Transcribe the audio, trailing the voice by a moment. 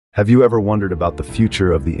Have you ever wondered about the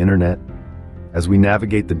future of the internet? As we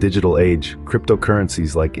navigate the digital age,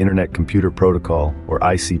 cryptocurrencies like Internet Computer Protocol, or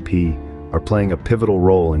ICP, are playing a pivotal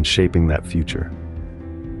role in shaping that future.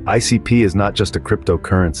 ICP is not just a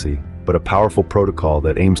cryptocurrency, but a powerful protocol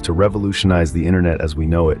that aims to revolutionize the internet as we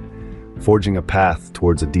know it, forging a path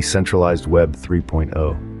towards a decentralized Web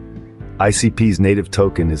 3.0. ICP's native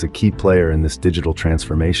token is a key player in this digital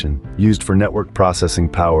transformation, used for network processing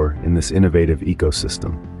power in this innovative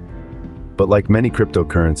ecosystem. But like many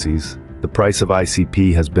cryptocurrencies, the price of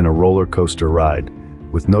ICP has been a roller coaster ride,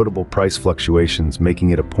 with notable price fluctuations making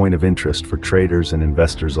it a point of interest for traders and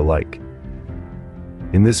investors alike.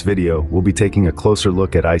 In this video, we'll be taking a closer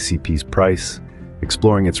look at ICP's price,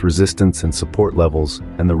 exploring its resistance and support levels,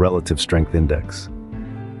 and the relative strength index.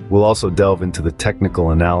 We'll also delve into the technical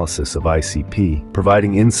analysis of ICP,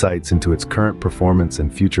 providing insights into its current performance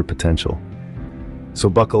and future potential. So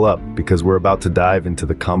buckle up, because we're about to dive into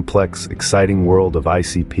the complex, exciting world of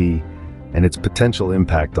ICP and its potential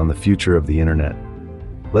impact on the future of the internet.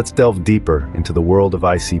 Let's delve deeper into the world of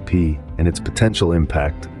ICP and its potential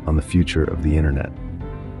impact on the future of the internet.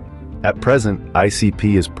 At present,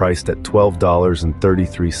 ICP is priced at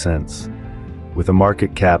 $12.33, with a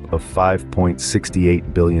market cap of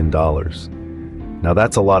 $5.68 billion. Now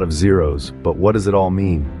that's a lot of zeros, but what does it all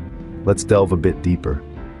mean? Let's delve a bit deeper.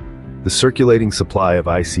 The circulating supply of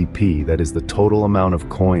ICP, that is the total amount of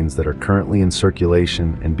coins that are currently in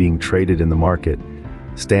circulation and being traded in the market,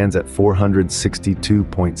 stands at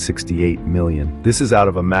 462.68 million. This is out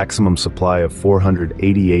of a maximum supply of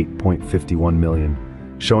 488.51 million,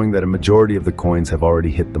 showing that a majority of the coins have already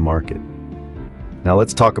hit the market. Now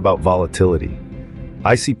let's talk about volatility.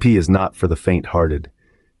 ICP is not for the faint-hearted.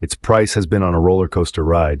 Its price has been on a roller coaster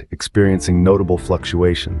ride, experiencing notable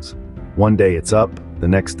fluctuations. One day it's up, the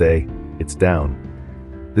next day it's down.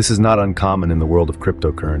 This is not uncommon in the world of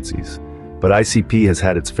cryptocurrencies, but ICP has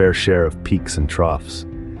had its fair share of peaks and troughs.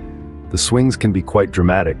 The swings can be quite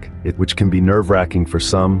dramatic, which can be nerve-wracking for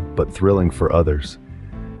some, but thrilling for others.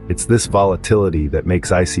 It's this volatility that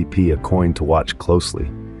makes ICP a coin to watch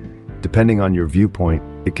closely. Depending on your viewpoint,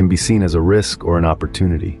 it can be seen as a risk or an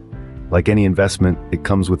opportunity. Like any investment, it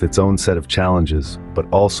comes with its own set of challenges, but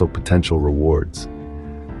also potential rewards.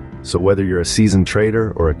 So whether you're a seasoned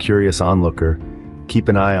trader or a curious onlooker, keep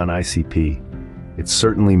an eye on ICP. It's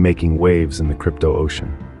certainly making waves in the crypto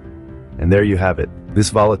ocean. And there you have it.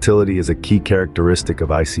 This volatility is a key characteristic of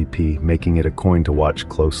ICP, making it a coin to watch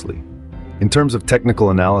closely. In terms of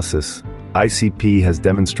technical analysis, ICP has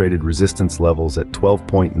demonstrated resistance levels at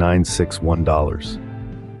 $12.961.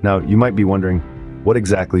 Now, you might be wondering, what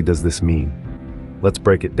exactly does this mean? Let's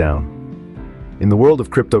break it down. In the world of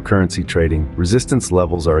cryptocurrency trading, resistance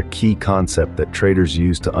levels are a key concept that traders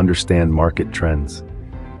use to understand market trends.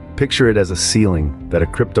 Picture it as a ceiling that a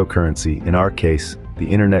cryptocurrency, in our case, the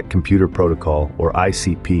Internet Computer Protocol, or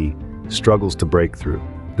ICP, struggles to break through.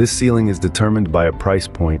 This ceiling is determined by a price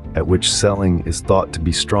point at which selling is thought to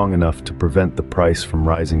be strong enough to prevent the price from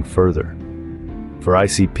rising further. For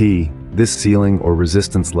ICP, this ceiling or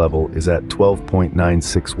resistance level is at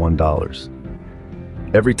 $12.961.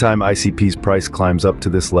 Every time ICP's price climbs up to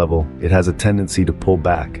this level, it has a tendency to pull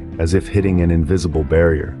back, as if hitting an invisible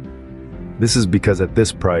barrier. This is because at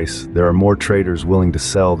this price, there are more traders willing to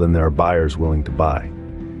sell than there are buyers willing to buy.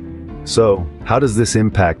 So, how does this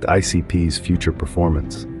impact ICP's future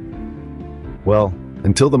performance? Well,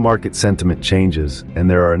 until the market sentiment changes and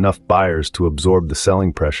there are enough buyers to absorb the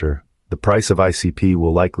selling pressure, the price of ICP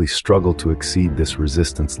will likely struggle to exceed this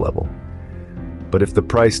resistance level. But if the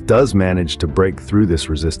price does manage to break through this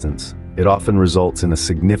resistance, it often results in a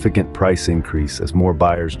significant price increase as more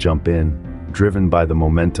buyers jump in, driven by the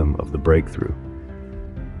momentum of the breakthrough.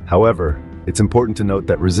 However, it's important to note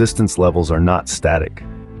that resistance levels are not static.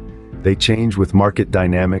 They change with market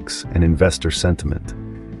dynamics and investor sentiment.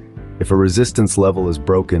 If a resistance level is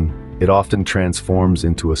broken, it often transforms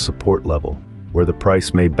into a support level, where the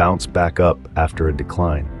price may bounce back up after a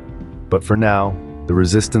decline. But for now, the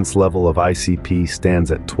resistance level of ICP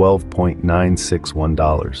stands at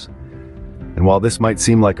 $12.961. And while this might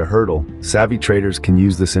seem like a hurdle, savvy traders can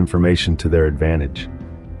use this information to their advantage.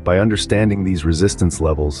 By understanding these resistance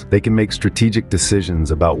levels, they can make strategic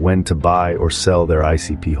decisions about when to buy or sell their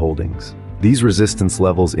ICP holdings. These resistance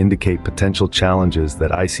levels indicate potential challenges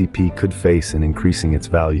that ICP could face in increasing its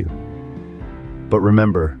value. But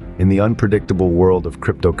remember, in the unpredictable world of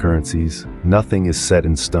cryptocurrencies, nothing is set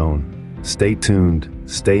in stone. Stay tuned,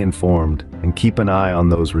 stay informed, and keep an eye on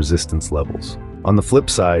those resistance levels. On the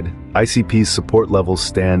flip side, ICP's support levels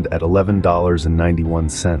stand at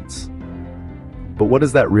 $11.91. But what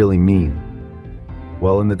does that really mean?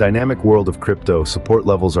 Well, in the dynamic world of crypto, support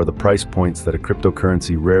levels are the price points that a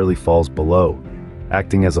cryptocurrency rarely falls below,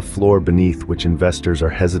 acting as a floor beneath which investors are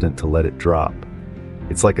hesitant to let it drop.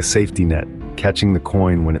 It's like a safety net, catching the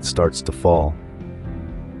coin when it starts to fall.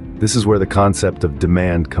 This is where the concept of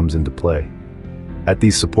demand comes into play. At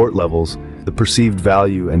these support levels, the perceived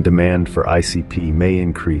value and demand for ICP may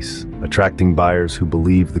increase, attracting buyers who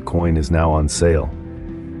believe the coin is now on sale.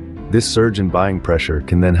 This surge in buying pressure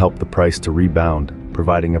can then help the price to rebound,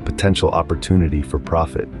 providing a potential opportunity for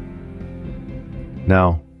profit.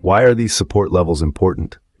 Now, why are these support levels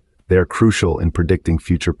important? They are crucial in predicting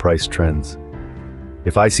future price trends.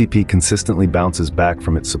 If ICP consistently bounces back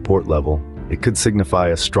from its support level, it could signify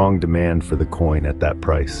a strong demand for the coin at that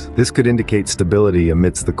price. This could indicate stability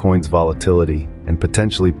amidst the coin's volatility and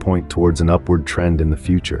potentially point towards an upward trend in the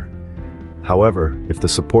future. However, if the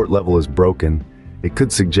support level is broken, it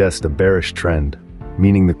could suggest a bearish trend,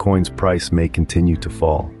 meaning the coin's price may continue to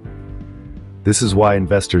fall. This is why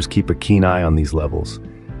investors keep a keen eye on these levels,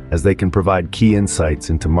 as they can provide key insights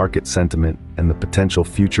into market sentiment and the potential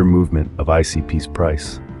future movement of ICP's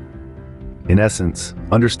price. In essence,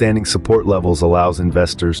 understanding support levels allows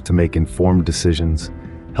investors to make informed decisions,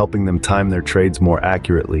 helping them time their trades more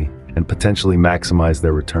accurately and potentially maximize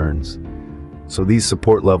their returns. So these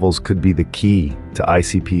support levels could be the key to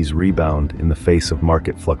ICP's rebound in the face of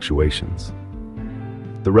market fluctuations.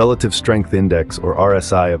 The Relative Strength Index, or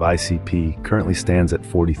RSI, of ICP currently stands at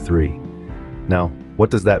 43. Now,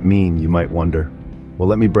 what does that mean, you might wonder? Well,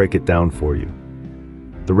 let me break it down for you.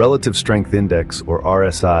 The Relative Strength Index, or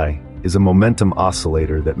RSI, is a momentum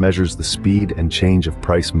oscillator that measures the speed and change of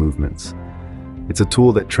price movements. It's a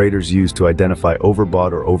tool that traders use to identify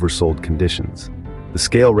overbought or oversold conditions. The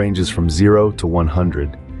scale ranges from 0 to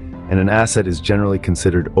 100, and an asset is generally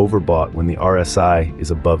considered overbought when the RSI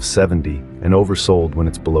is above 70 and oversold when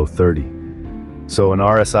it's below 30. So an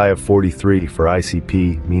RSI of 43 for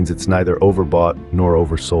ICP means it's neither overbought nor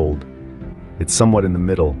oversold. It's somewhat in the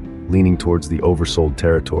middle, leaning towards the oversold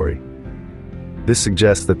territory. This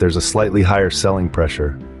suggests that there's a slightly higher selling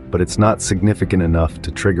pressure, but it's not significant enough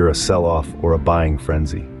to trigger a sell-off or a buying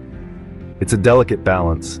frenzy. It's a delicate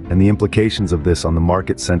balance, and the implications of this on the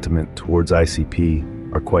market sentiment towards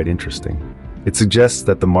ICP are quite interesting. It suggests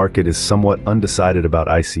that the market is somewhat undecided about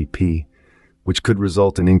ICP, which could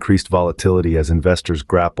result in increased volatility as investors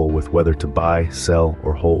grapple with whether to buy, sell,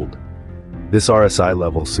 or hold. This RSI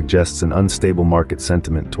level suggests an unstable market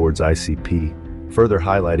sentiment towards ICP, further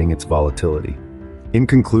highlighting its volatility. In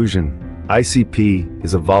conclusion, ICP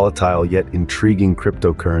is a volatile yet intriguing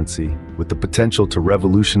cryptocurrency with the potential to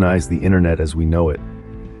revolutionize the internet as we know it.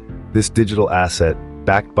 This digital asset,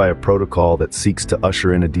 backed by a protocol that seeks to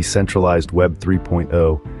usher in a decentralized Web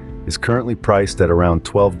 3.0, is currently priced at around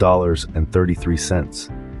 $12.33.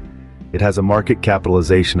 It has a market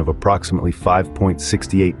capitalization of approximately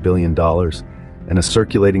 $5.68 billion and a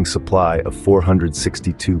circulating supply of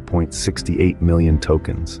 462.68 million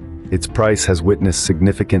tokens. Its price has witnessed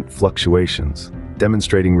significant fluctuations,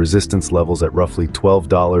 demonstrating resistance levels at roughly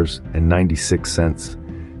 $12.96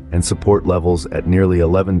 and support levels at nearly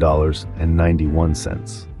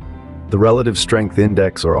 $11.91. The Relative Strength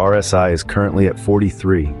Index, or RSI, is currently at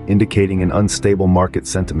 43, indicating an unstable market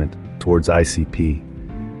sentiment towards ICP.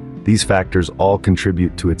 These factors all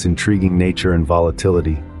contribute to its intriguing nature and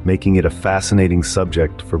volatility, making it a fascinating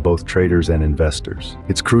subject for both traders and investors.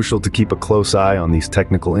 It's crucial to keep a close eye on these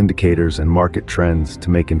technical indicators and market trends to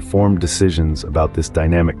make informed decisions about this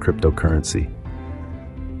dynamic cryptocurrency.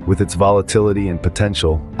 With its volatility and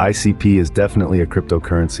potential, ICP is definitely a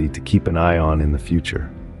cryptocurrency to keep an eye on in the future.